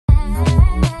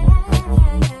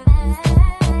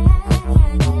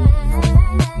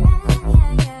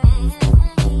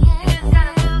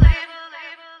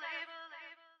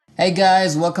Hey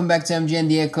guys, welcome back to MG and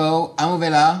the Echo. I'm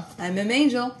Ovela. I'm M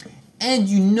Angel. And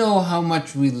you know how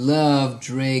much we love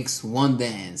Drake's One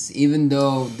Dance, even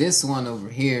though this one over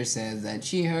here says that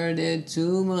she heard it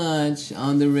too much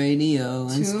on the radio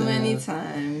and Too many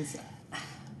times.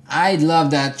 I love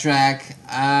that track.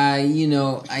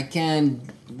 I can't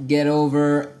get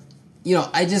over,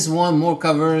 I just want more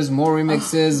covers, more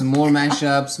remixes, more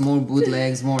mashups, more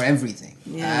bootlegs, more everything.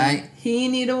 Yeah. He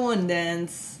need a one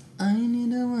dance. I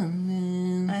need a one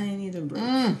dance. I need a break.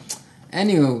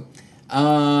 Anywho,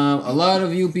 a lot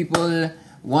of you people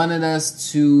wanted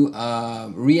us to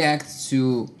react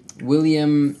to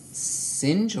William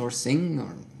Singe or Sing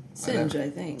or whatever. Singe, I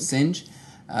think. Singe,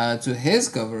 to his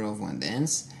cover of One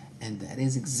Dance, and that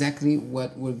is exactly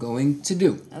what we're going to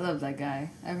do. I love that guy.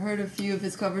 I've heard a few of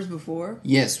his covers before.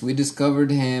 Yes, we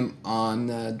discovered him on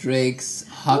Drake's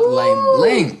Hotline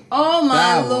Bling. Oh my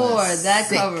That lord, was that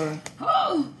sick. cover.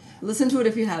 Oh, listen to it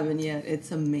if you haven't yet.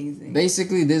 It's amazing.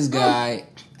 Basically, this guy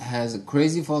has a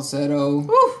crazy falsetto.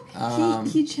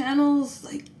 He channels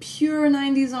like pure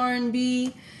 90s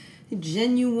R&B,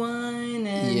 Genuine,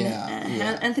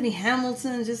 and Anthony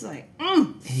Hamilton. Just like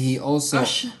He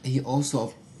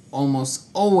also almost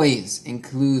always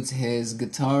includes his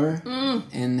guitar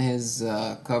in his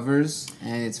covers,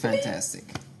 and it's fantastic.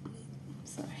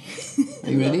 Sorry.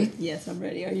 Are you ready? Yes, I'm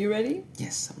ready. Are you ready?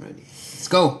 Yes, I'm ready. Let's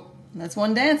go. Let's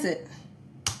one dance it.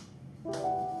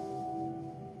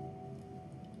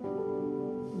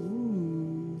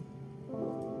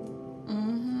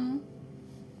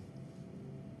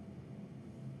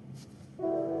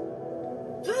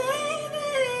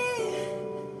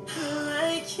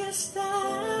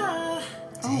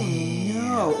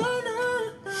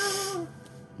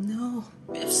 No.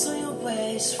 Rips on your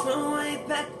waist from way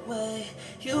back way.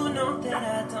 You know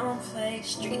that I don't play.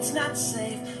 Streets not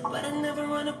safe, but I never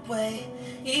run away,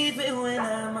 even when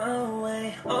I'm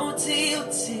away. OT,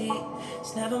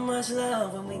 it's never much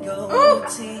love when we go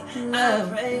OT. I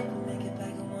pray we make it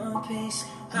back in one piece.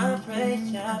 I pray.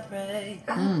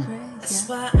 That's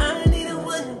why I need a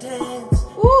one dance.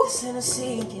 This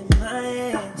Tennessee in my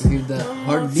hands. Hear the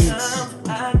heartbeats.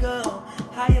 I go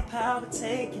higher power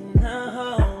taking a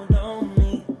hold on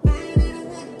me.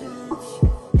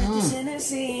 This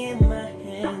Tennessee in my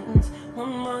hands. One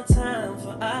more time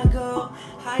before I go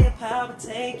higher power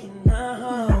taking a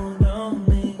hold on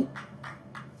me.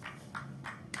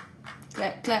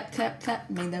 Clap, clap, clap, clap.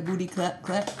 Make that booty clap,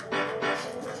 clap.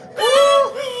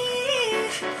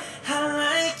 I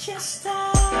like your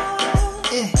style.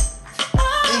 Hips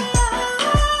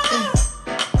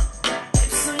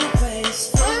on your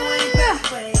waist, from way back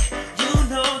way. You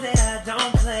know that I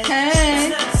don't play. Hey.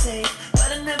 It's not safe, but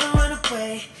I never run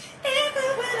away, even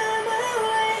when I'm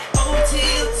away. OT,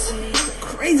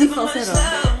 Crazy falsetto.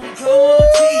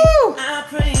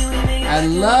 I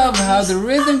love how the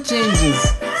rhythm changes.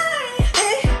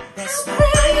 That's why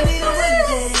I need a one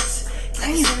dance.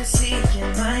 Like Tennessee in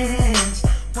my hands.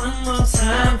 One more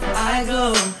time before I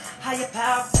go. Higher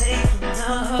power taking a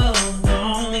hold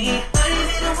on me. I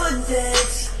need a one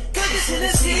dance. Got this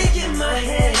Tennessee in my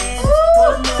hands.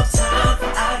 One more time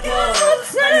before I go.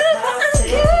 Higher power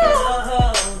taking a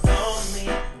hold on me.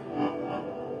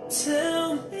 Tell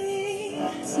me,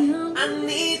 I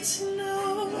need to know,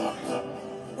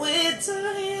 where do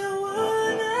you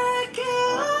wanna go?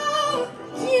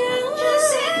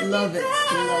 Love it. Love it.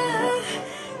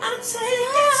 I'll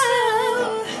take it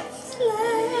slow.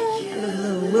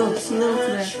 Little slow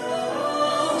there.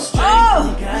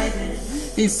 Oh!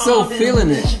 He's so feeling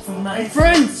it. My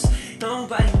friends.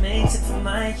 Nobody makes it from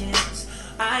my ends.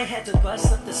 I had to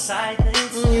bust up the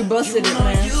silence. You busted it, know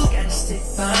man. You gotta stick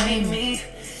by me.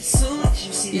 As soon as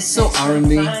you see He's the so next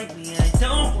R&B. one fight me, I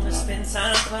don't wanna spend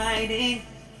time fighting.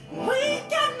 We ain't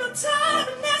got no time,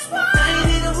 and that's why I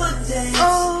need a one dance. Oh.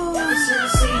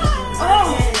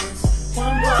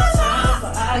 One more time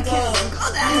before I go.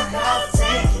 I'll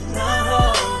take it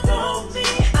hold on me.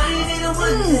 I need a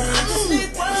one dance. I just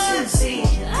need one seat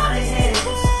in my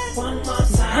hands. One more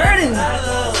time. Hurting. I'll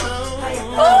take it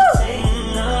hold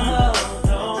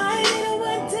on me. I need a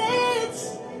one dance.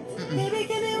 Baby,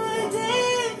 give me one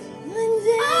dance.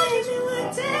 Oh, give me one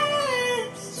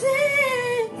dance.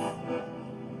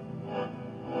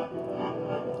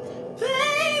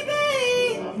 Baby,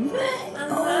 I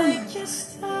like your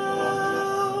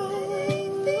style.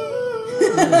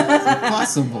 It's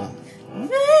impossible.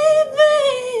 Baby,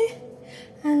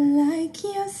 I like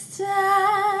your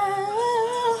style.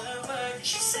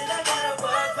 She said I gotta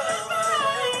work.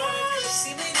 She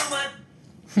see me do my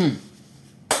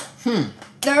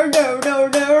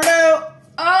Do.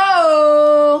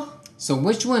 Oh. So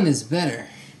which one is better?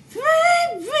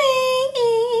 Baby.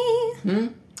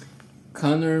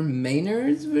 Connor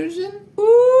Maynard's version?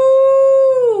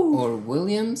 Ooh. Or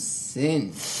William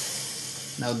Singe?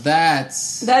 Now that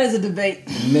is a debate.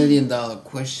 $1 million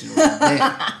question right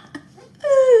there.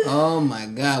 Oh my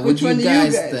God! What Which do one you do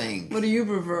guys you think? What do you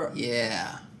prefer?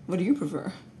 Yeah. What do you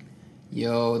prefer?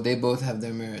 Yo, they both have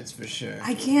their merits for sure.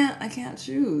 I can't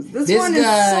choose. This This one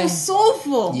guy- is so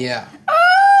soulful. Yeah.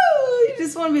 Oh, you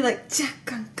just want to be like,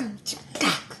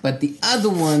 But the other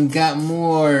one got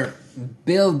more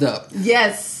build up.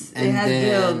 yes, it had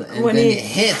build. And When then he it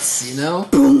hits, you know?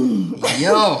 Boom!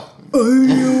 Yo!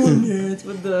 it's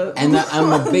with the And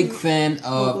I'm a big fan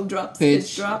Vocal of drops,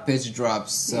 pitch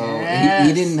drops. So Yes.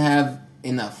 he didn't have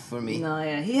enough for me. No,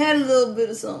 yeah, he had a little bit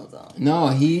of something. No,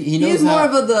 he knows He's how.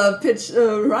 more of the pitch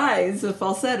rise, the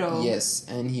falsetto. Yes,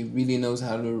 and he really knows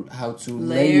how to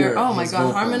Layer. Oh my his God,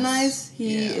 vocals. harmonize.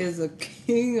 He Yeah. is a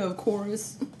king of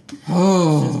chorus.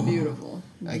 Oh, It's beautiful.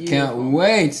 I can't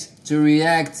wait to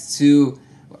react to.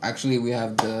 Actually, we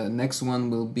have the next one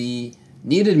will be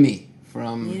 "Needed Me"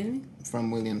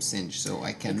 from William Singe. So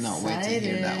I cannot wait to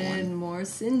hear that one. More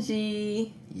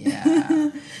Singe. Yeah.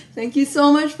 Thank you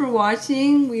so much for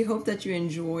watching. We hope that you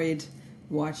enjoyed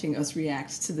watching us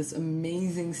react to this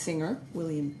amazing singer,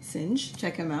 William Singe.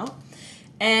 Check him out.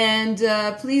 And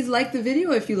please like the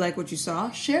video if you like what you saw.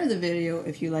 Share the video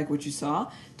if you like what you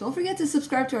saw. Don't forget to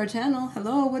subscribe to our channel.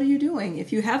 Hello, what are you doing?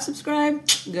 If you have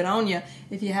subscribed, good on you.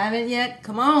 If you haven't yet,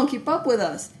 come on, keep up with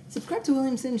us. Subscribe to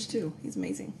William Singe too. He's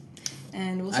amazing.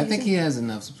 And we'll see I you think soon. he has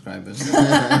enough subscribers.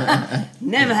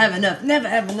 Never have enough. Never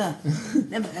have enough.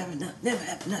 Never have enough. Never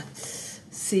have enough.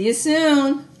 See you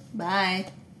soon. Bye.